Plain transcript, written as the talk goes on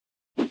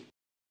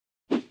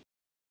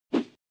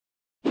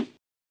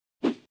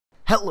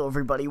Hello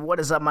everybody, what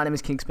is up? My name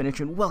is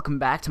Kingspinachthegamer and welcome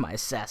back to my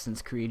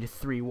Assassin's Creed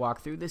 3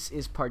 walkthrough. This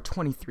is part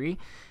 23,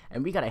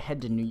 and we gotta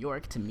head to New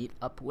York to meet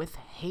up with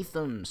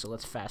Haytham. So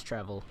let's fast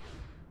travel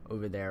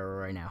over there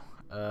right now.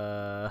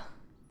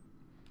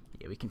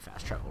 Yeah, we can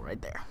fast travel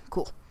right there.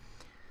 Cool.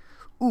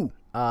 Ooh,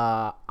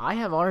 I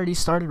have already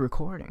started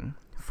recording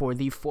for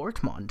the fort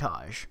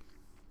montage,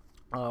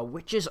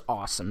 which is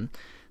awesome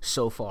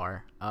so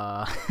far.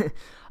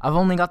 I've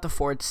only got the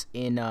forts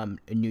in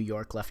New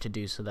York left to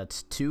do, so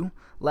that's 2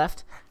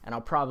 left, and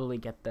I'll probably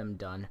get them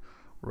done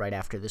right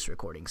after this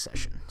recording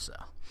session. So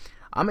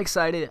I'm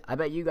excited. I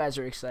bet you guys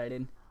are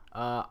excited.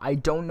 I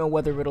don't know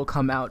whether it'll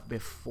come out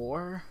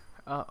before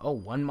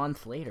 1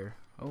 month later.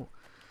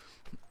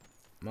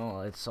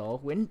 Well, it's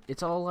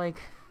all like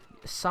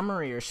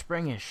summery or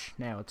springish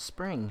now. It's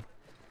spring.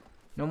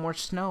 No more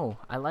snow.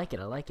 I like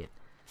it.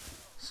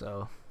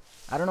 So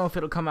I don't know if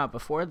it'll come out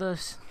before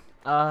this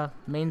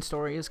main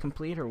story is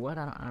complete or what.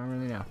 I don't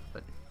really know.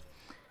 But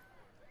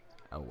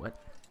what?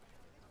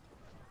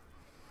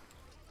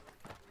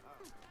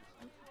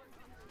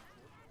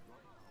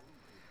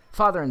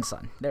 Father and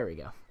son. There we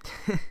go.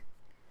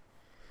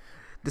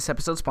 This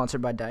episode's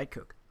sponsored by Diet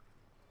Coke.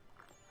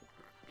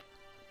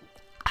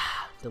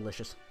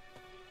 Delicious.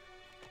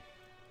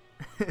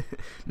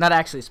 Not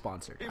actually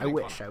sponsored. I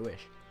wish.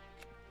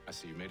 I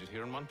see you made it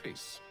here in one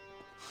piece.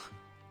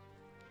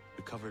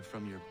 Recovered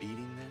from your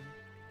beating, then?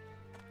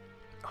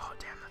 Oh,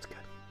 damn, that's good.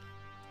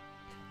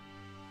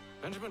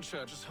 Benjamin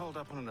Church is held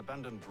up on an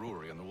abandoned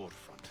brewery on the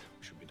waterfront.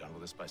 We should be done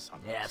with this by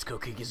sunrise. Yeah, let's go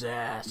kick his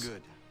ass.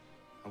 Good.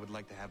 I would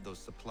like to have those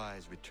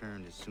supplies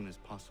returned as soon as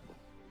possible.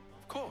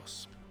 Of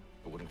course.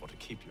 I wouldn't want to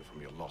keep you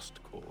from your lost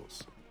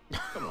cause.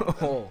 Come on,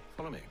 then.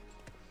 Follow me.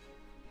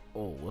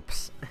 Oh,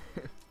 whoops.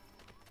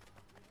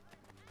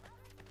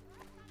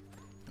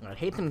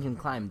 Haytham can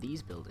climb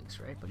these buildings,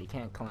 right? But he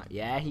can't climb...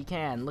 Yeah, he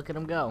can. Look at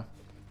him go.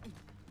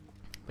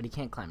 But he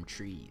can't climb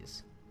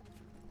trees.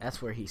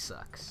 That's where he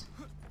sucks.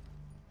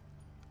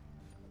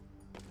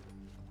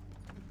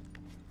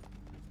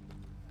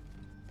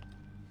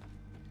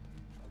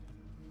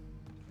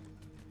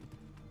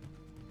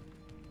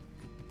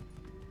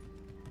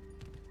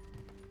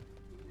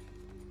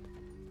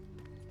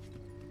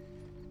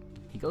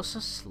 He goes so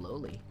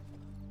slowly.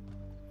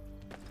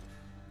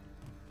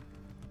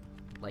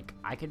 Like,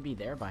 I could be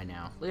there by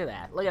now. Look at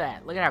that. Look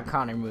at how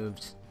Connor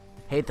moves.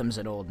 Haytham's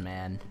an old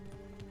man.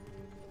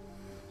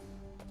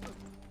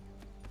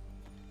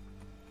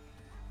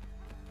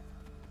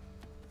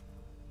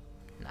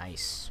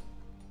 Nice.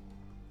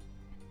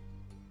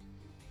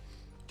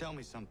 Tell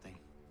me something.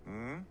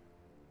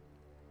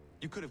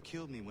 You could have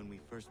killed me when we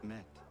first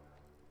met.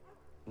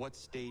 What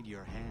stayed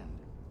your hand?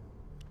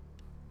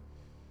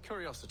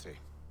 Curiosity.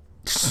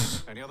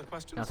 Any other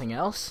questions? Nothing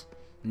else?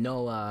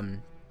 No,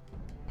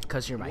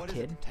 because you're my What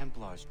kid? do the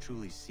Templars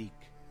truly seek?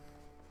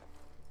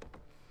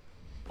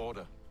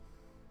 Order.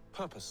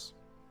 Purpose.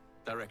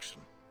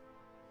 Direction.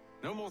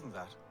 No more than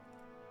that.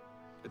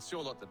 It's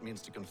your lot that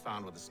means to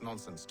confound with this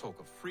nonsense talk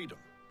of freedom.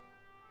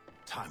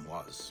 Time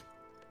was.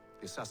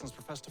 The assassins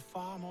professed a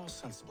far more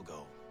sensible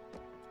goal.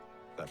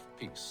 That of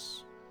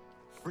peace.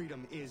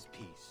 Freedom is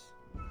peace.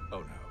 Oh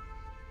no.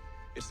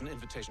 It's an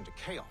invitation to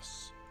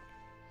chaos.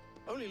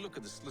 Only look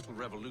at this little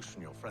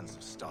revolution your friends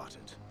have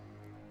started.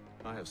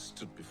 I have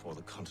stood before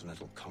the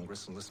Continental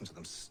Congress and listened to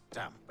them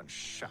stamp and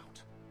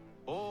shout.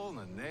 All in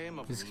the name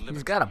of liberty.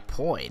 He's got a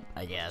point,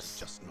 I guess. It's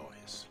just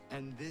noise.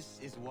 And this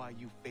is why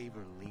you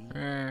favor Lee?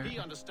 He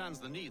understands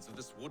the needs of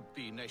this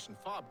would-be nation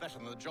far better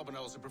than the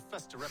Jobberknolls who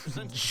profess to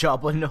represent it.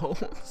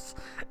 Jobberknolls.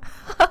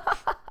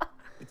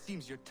 It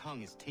seems your tongue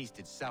has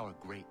tasted sour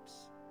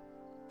grapes.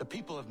 The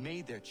people have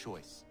made their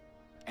choice,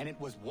 and it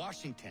was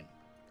Washington.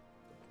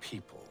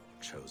 People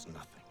chose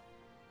nothing.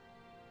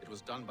 It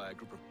was done by a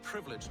group of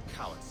privileged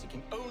cowards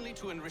seeking only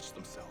to enrich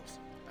themselves.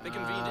 They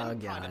convened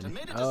in private and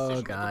made a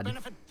decision that would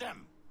benefit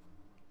them.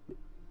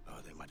 Oh,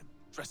 they might have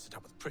dressed it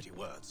up with pretty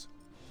words.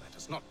 That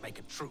does not make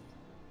it true.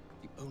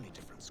 The only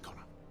difference,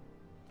 Connor,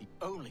 the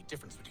only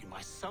difference between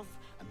myself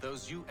and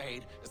those you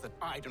aid is that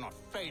I do not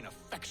feign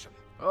affection.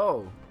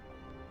 Oh,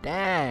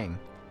 dang.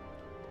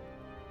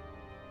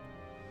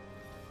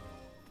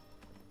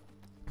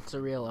 It's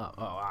a real,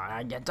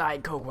 I get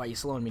Diet Coke while you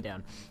slowing me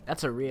down.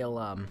 That's a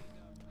real,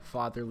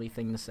 fatherly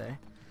thing to say.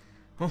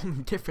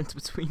 Only difference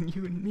between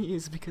you and me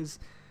is because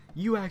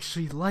you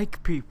actually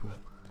like people.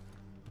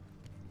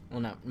 Well,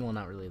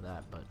 not really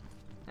that, but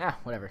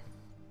whatever.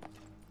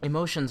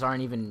 Emotions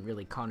aren't even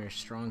really Connor's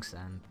strength.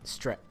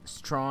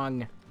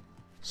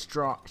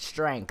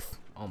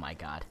 Oh my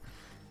god,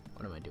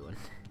 what am I doing?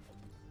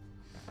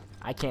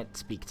 I can't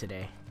speak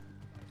today.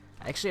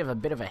 I actually have a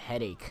bit of a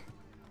headache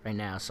right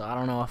now, so I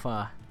don't know if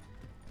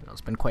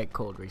it's been quite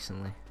cold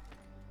recently,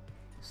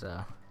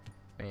 so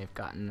may have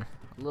gotten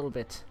a little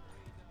bit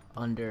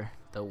under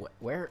the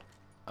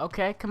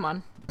okay, come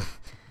on.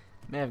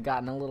 May have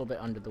gotten a little bit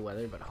under the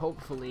weather, but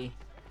hopefully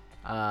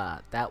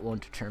that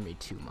won't deter me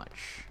too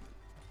much.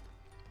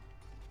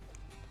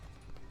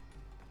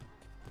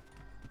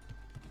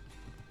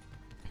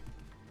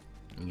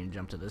 You gonna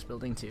jump to this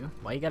building too?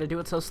 Why you gotta do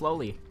it so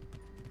slowly?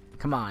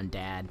 Come on,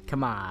 Dad.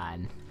 Come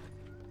on.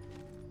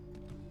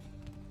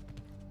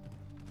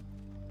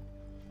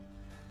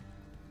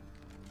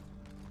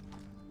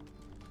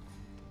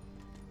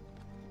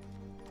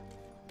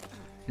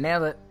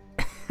 Nailed it.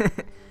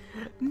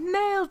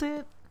 Nailed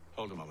it.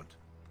 Hold a moment.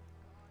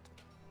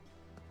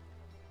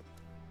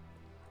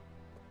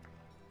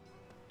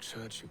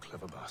 Church, you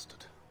clever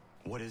bastard.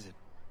 What is it?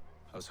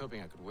 I was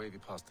hoping I could wave you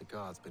past the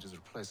guards, but he's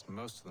replaced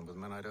most of them with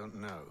men I don't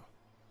know.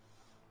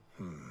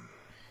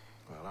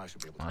 Well, I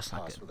should be able to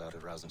pass without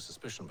arousing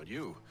suspicion, but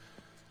you...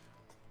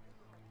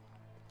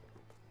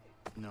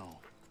 No.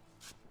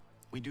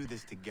 We do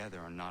this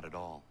together or not at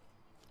all.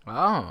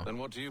 Oh. Then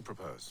what do you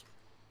propose?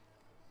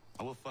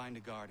 I will find a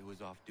guard who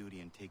is off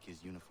duty and take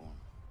his uniform.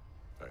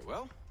 Very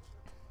well.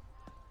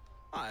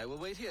 I will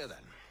wait here, then.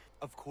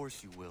 Of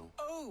course you will.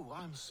 Oh,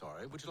 I'm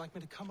sorry. Would you like me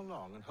to come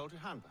along and hold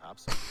your hand,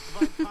 perhaps?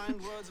 Provide kind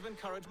words of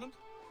encouragement?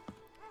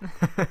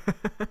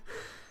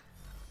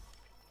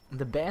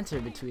 The banter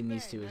between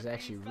these two is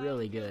actually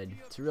really good.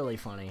 It's really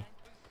funny.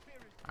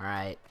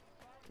 Alright.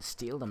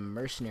 Steal the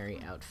mercenary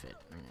outfit.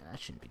 That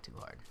shouldn't be too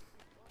hard.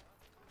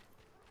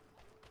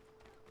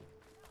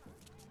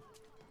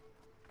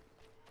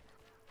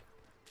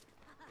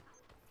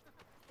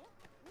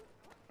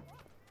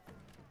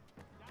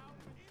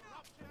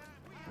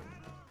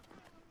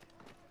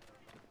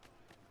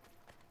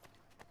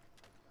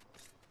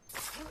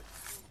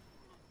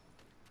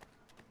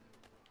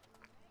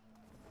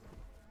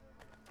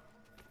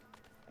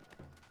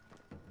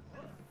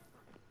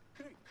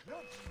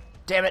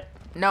 Damn it!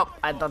 Nope,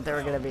 I thought they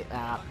were gonna be.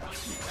 Well,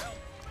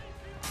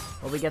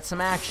 we get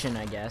some action,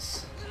 I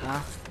guess.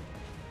 Huh?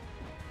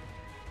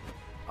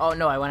 Oh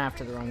no, I went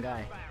after the wrong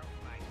guy.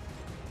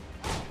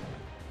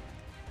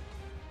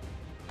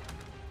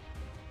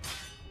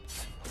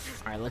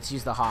 Alright, let's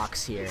use the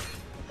hawks here.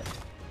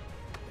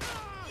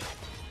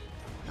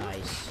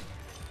 Nice.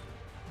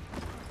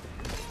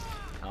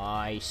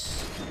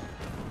 Nice.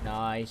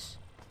 Nice.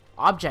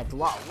 Object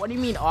lost. What do you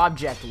mean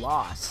object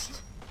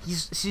lost?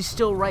 She's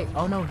still right.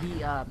 Oh no,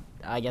 he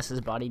I guess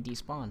his body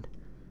despawned.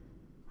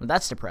 Well,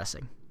 that's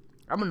depressing.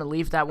 I'm gonna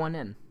leave that one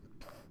in.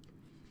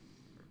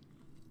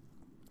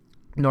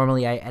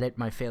 Normally I edit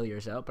my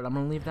failures out, but I'm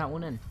gonna leave that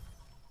one in.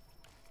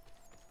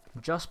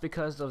 Just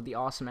because of the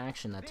awesome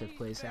action that took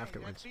place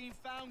afterwards.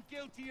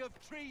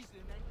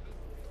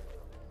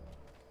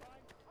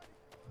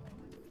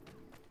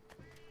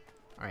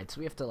 Alright, so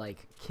we have to like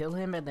kill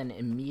him and then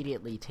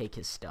immediately take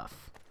his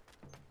stuff.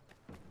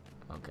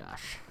 Oh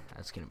gosh.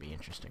 That's gonna be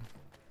interesting.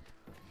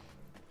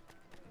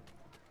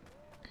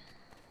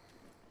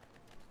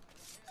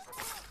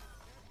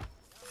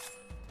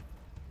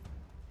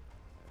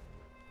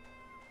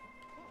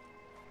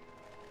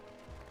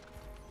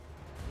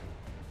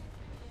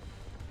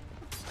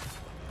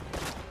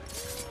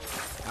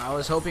 I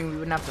was hoping we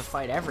wouldn't have to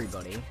fight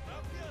everybody.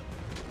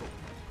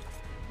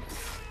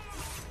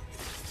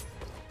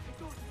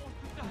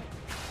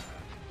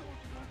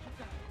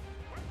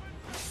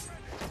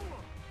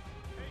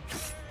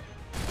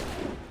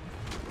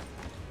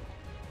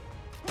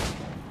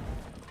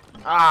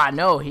 Ah,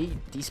 no, he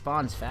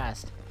despawns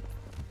fast.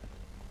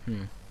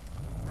 I'm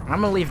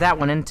gonna leave that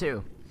one in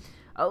too.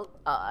 Oh,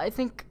 I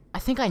think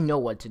I know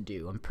what to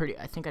do.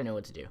 I think I know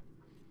what to do.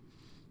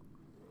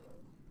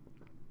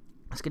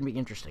 It's gonna be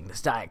interesting.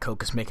 This Diet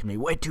Coke is making me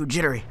way too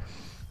jittery.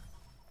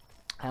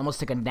 I almost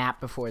took a nap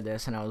before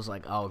this, and I was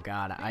like, oh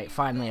god, I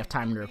finally have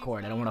time to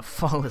record. I don't want to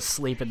fall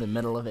asleep in the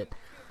middle of it.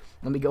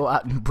 Let me go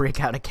out and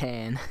break out a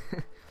can.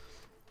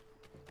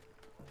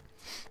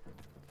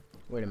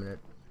 Wait a minute.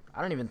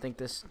 I don't even think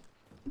this...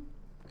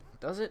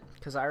 Does it?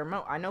 Because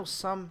I know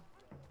some...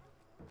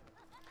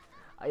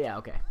 yeah,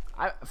 okay.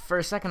 For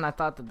a second, I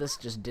thought that this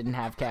just didn't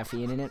have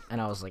caffeine in it,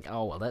 and I was like,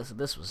 oh, well,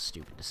 this was a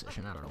stupid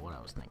decision. I don't know what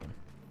I was thinking.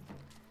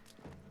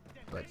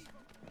 But...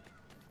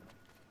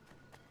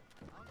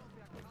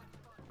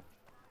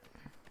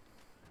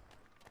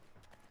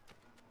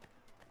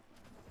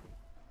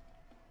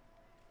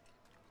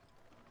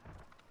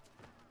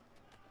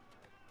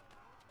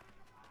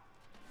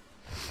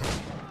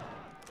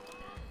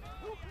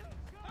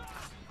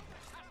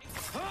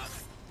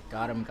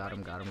 Got him, got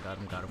him, got him, got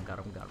him, got him, got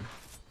him, got him.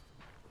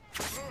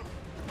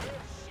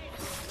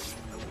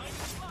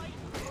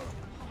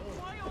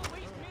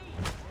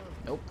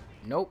 Nope,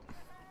 nope.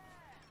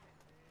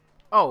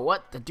 Oh,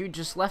 what? The dude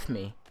just left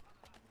me.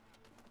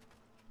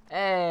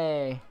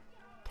 Hey.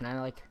 Can I,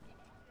 like...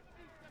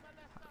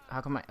 How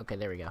come I... Okay,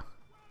 there we go.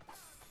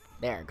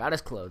 There, got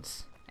his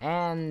clothes.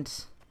 And...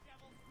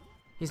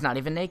 He's not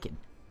even naked.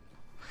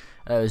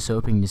 I was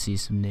hoping to see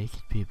some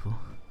naked people.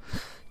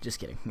 Just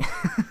kidding.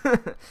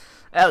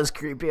 That was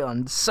creepy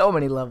on so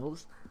many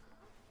levels.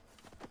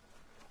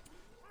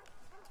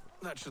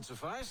 That should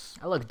suffice.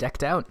 I look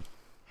decked out.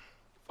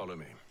 Follow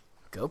me.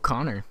 Go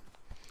Connor.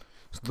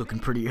 It's looking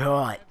pretty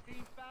hot.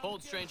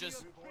 Hold,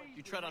 strangers.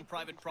 You tread on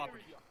private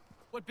property.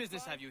 What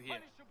business have you here?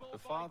 The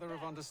father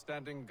of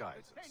understanding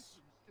guides us.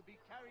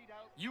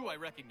 You I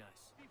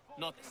recognize,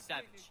 not the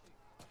savage.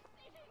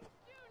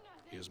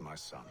 He is my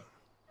son.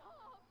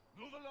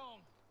 Move along,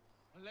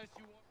 unless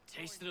you want...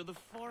 Tasted of the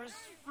forest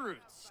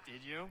fruits,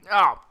 did you?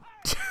 Oh.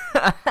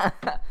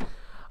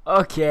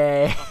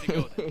 Okay.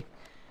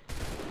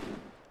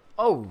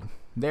 Oh,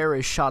 there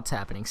is shots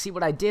happening. See,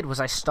 what I did was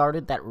I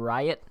started that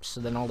riot, so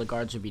then all the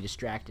guards would be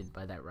distracted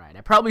by that riot.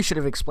 I probably should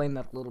have explained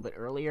that a little bit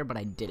earlier, but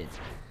I didn't.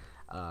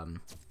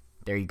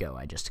 There you go.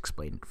 I just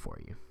explained it for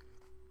you.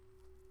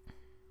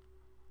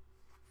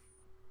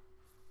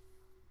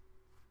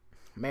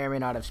 May or may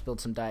not have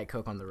spilled some Diet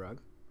Coke on the rug.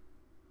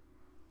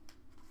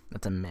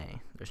 That's a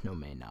may. There's no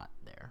may not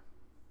there.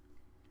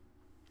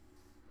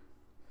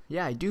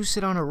 Yeah, I do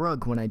sit on a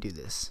rug when I do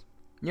this.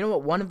 You know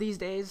what? One of these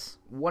days,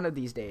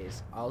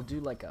 I'll do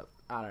like a,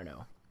 I don't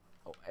know.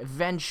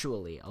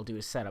 Eventually, I'll do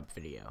a setup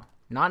video.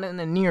 Not in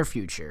the near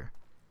future,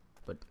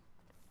 but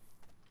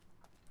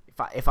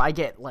if I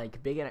get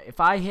like big enough,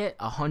 if I hit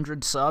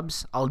 100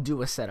 subs, I'll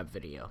do a setup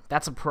video.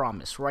 That's a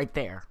promise right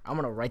there. I'm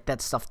gonna write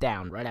that stuff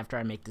down right after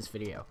I make this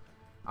video.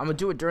 I'm gonna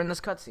do it during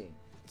this cutscene.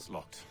 It's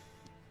locked.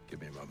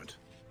 Give me a moment.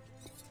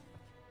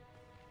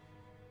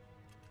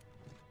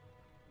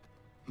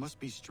 Must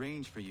be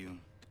strange for you,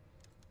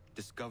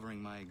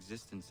 discovering my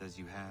existence as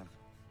you have.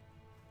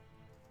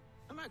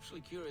 I'm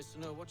actually curious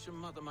to know what your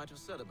mother might have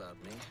said about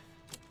me.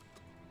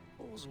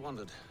 Always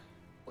wondered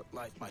what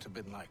life might have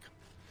been like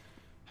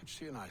had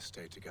she and I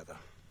stayed together.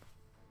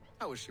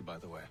 How is she, by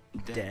the way?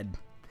 Dead.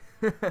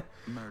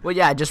 Well,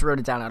 yeah, I just wrote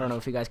it down. I don't know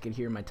if you guys could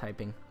hear my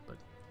typing, but...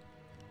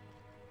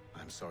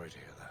 I'm sorry to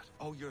hear that.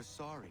 Oh, you're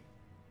sorry.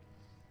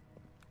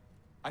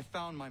 I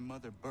found my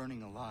mother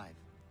burning alive.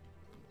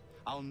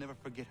 I'll never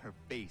forget her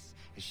face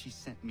as she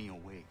sent me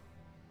away.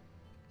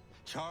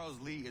 Charles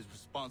Lee is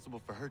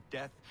responsible for her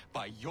death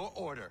by your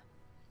order.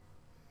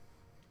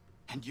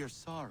 And you're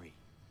sorry.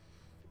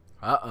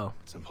 Uh-oh.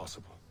 It's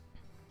impossible.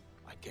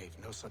 I gave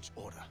no such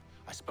order.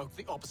 I spoke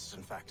the opposite,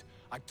 in fact.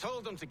 I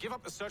told them to give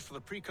up the search for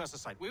the precursor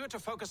site. We were to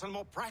focus on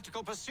more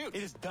practical pursuits.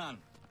 It is done.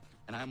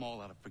 And I'm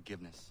all out of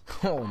forgiveness.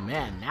 Oh,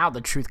 man. Now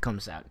the truth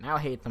comes out. Now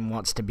Haytham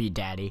wants to be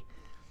daddy.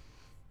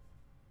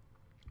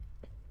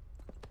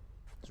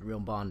 It's real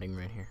bonding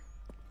right here.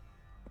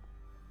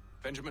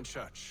 Benjamin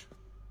Church.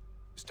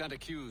 You stand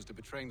accused of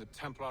betraying the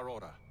Templar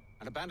Order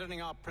and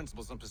abandoning our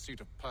principles in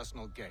pursuit of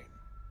personal gain.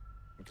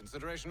 In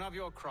consideration of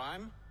your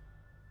crime,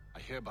 I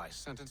hereby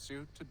sentence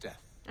you to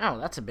death. Oh,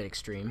 that's a bit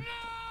extreme.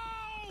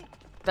 No!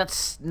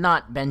 That's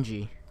not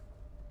Benji.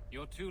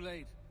 You're too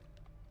late.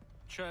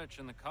 Church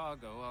and the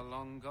cargo are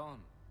long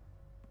gone.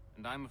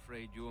 And I'm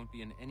afraid you won't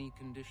be in any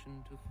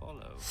condition to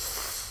follow.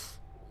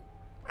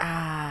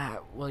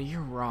 Well,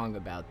 you're wrong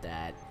about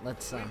that.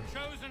 Let's, We've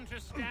chosen to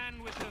stand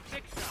with the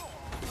victor.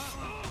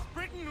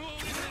 Britain will win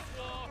this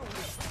war.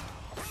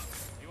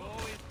 You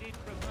always did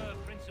prefer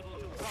principle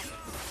to profit.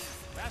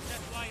 Perhaps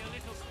that's why your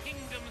little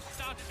kingdom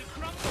started to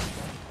crumble.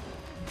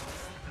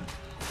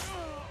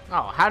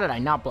 Oh, how did I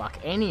not block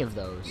any of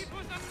those? It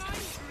was a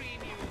nice dream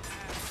you had,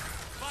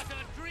 but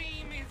a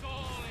dream is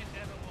all it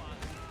ever was.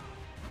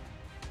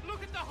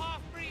 Look at the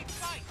half-breed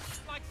fight,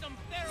 like some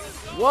feral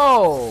dog.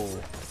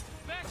 Whoa!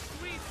 Best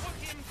we put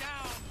him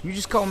down. You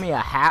just called me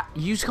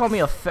you just called me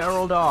a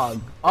feral dog.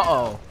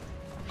 Uh-oh.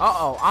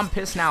 Uh-oh, I'm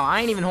pissed now.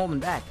 I ain't even holding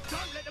back. Don't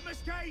let them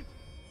escape!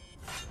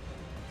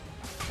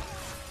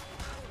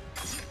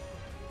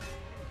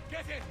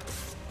 Get it!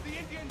 The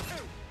Indian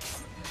too!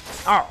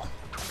 Oh.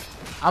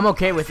 I'm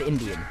okay with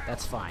Indian.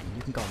 That's fine.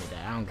 You can call me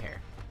that. I don't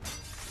care.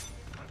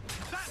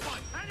 That one!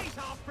 And he's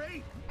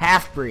half-breed!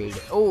 Half-breed.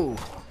 Ooh.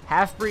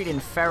 Half-breed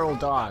and feral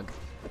dog.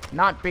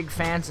 Not big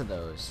fans of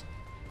those.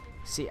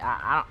 See,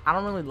 I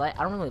don't really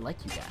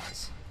like you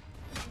guys.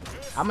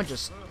 I'ma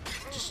just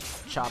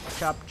chop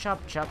up.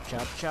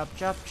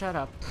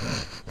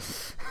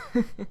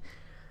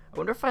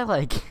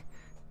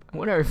 I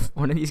wonder if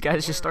one of these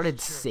guys just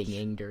started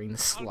singing during the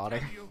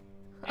slaughter.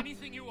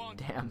 Anything you want.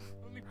 Damn.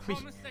 Only Be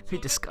promise that you'll let me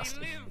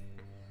disgusting. live.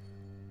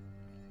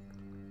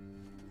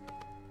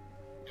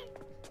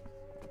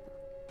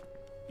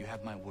 You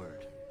have my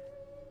word.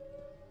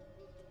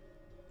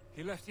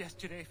 He left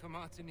yesterday for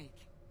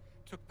Martinique.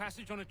 Took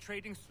passage on a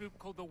trading sloop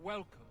called the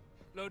Welcome.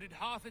 Loaded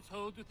half its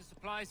hold with the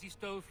supplies he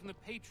stole from the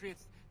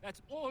Patriots.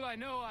 That's all I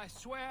know, I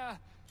swear.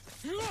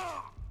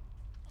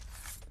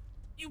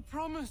 You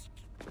promised.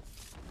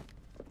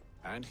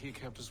 And he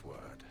kept his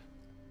word.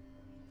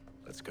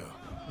 Let's go.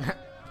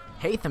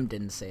 Haytham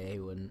didn't say he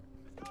wouldn't.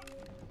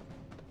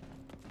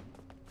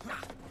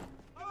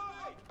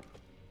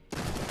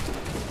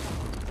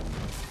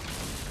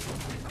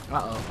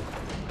 Uh-oh.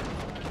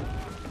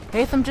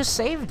 Haytham just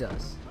saved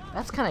us.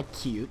 That's kind of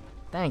cute.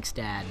 Thanks,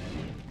 Dad.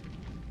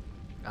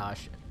 Oh,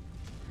 shit.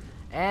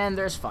 And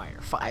there's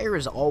fire. Fire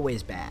is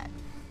always bad.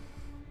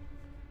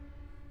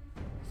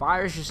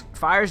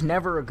 Fire's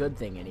never a good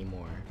thing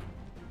anymore.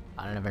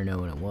 I never know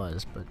when it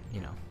was, but,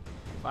 you know.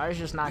 Fire's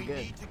just not good.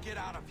 We need to get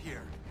out of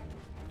here.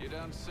 You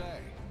don't say.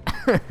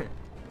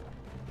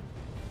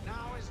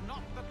 Now is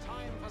not the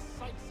time for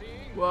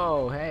sightseeing.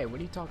 Whoa, hey, what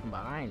are you talking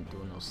about? I ain't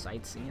doing no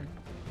sightseeing.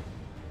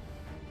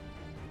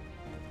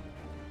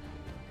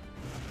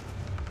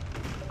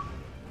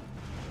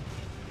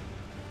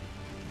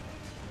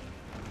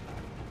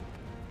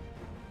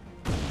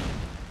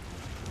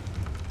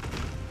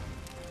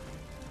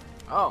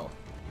 Oh.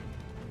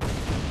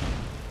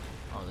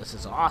 Oh, this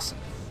is awesome.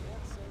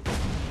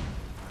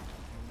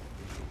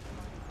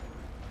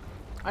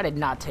 I did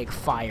not take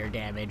fire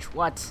damage.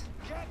 What?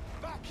 Get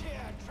back here,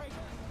 traitor!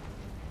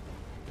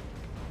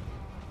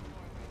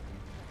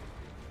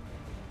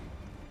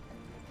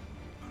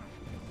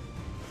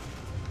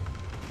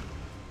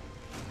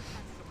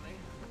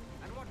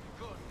 And what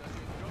good does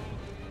it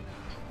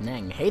go?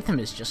 Dang, Haytham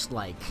is just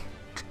like...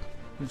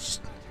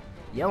 just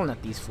yelling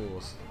at these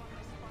fools.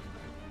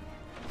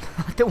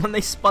 The one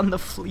they spun the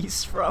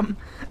fleece from.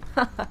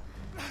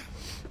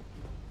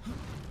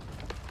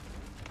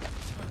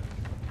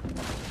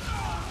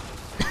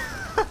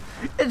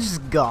 It's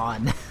just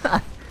gone.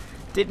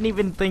 Didn't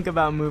even think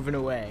about moving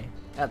away.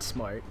 That's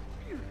smart.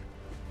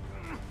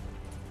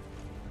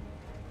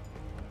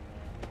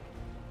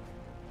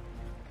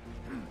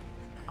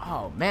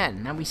 Oh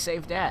man, now we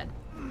saved Dad.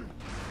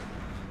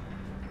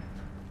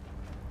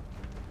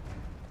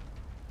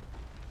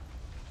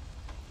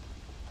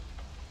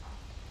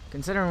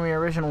 Considering we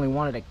originally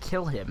wanted to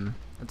kill him,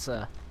 it's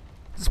a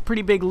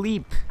pretty big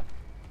leap.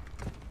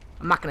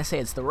 I'm not gonna say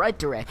it's the right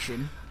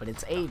direction, but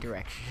it's a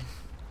direction.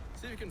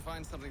 See if you can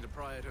find something to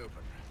pry it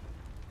open.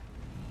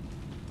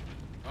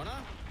 Honor?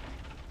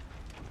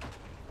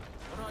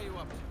 What are you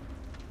up to?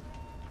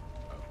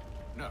 Oh,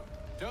 no.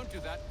 Don't do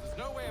that. There's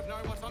no way of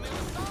knowing what's on the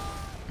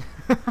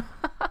other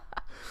side!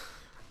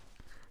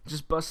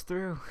 Just bust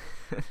through.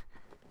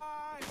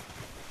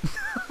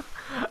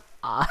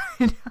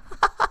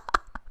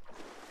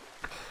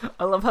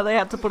 I love how they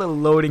have to put a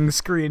loading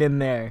screen in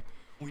there.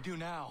 We do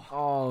now.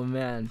 Oh,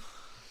 man.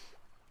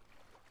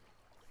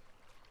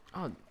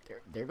 Oh,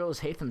 there goes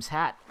Haytham's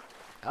hat.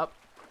 Up.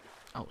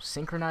 Oh,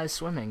 synchronized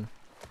swimming.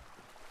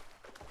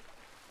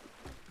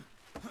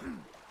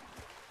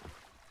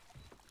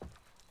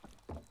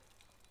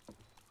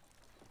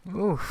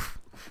 Oof.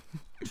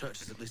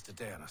 Church is at least a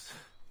day on us.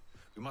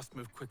 We must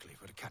move quickly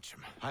if we're to catch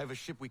him. I have a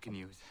ship we can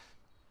use.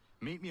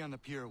 Meet me on the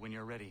pier when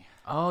you're ready.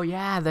 Oh,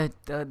 yeah, the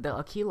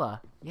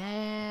Aquila.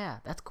 Yeah,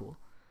 that's cool.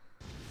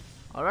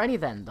 Alrighty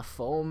then, the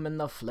foam and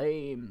the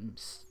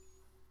flames.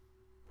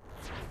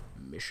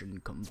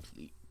 Mission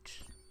complete.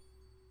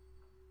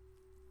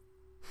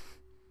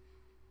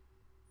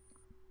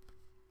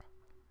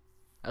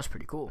 That's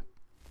pretty cool.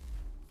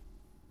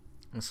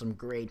 And some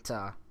great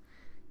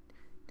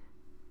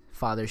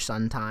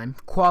father-son time.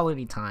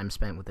 Quality time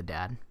spent with the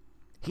dad.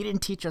 He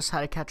didn't teach us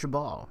how to catch a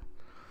ball,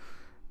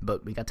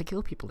 but we got to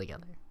kill people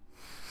together.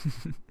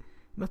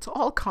 That's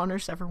all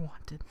Connor's ever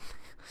wanted.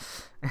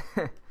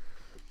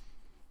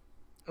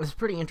 It's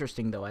pretty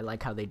interesting, though. I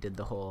like how they did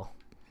the whole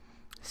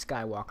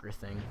Skywalker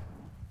thing.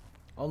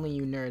 Only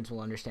you nerds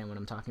will understand what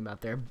I'm talking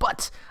about there.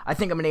 But I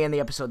think I'm going to end the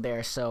episode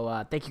there.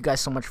 So thank you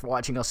guys so much for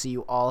watching. I'll see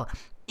you all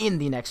in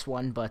the next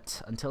one.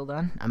 But until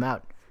then, I'm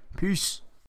out. Peace.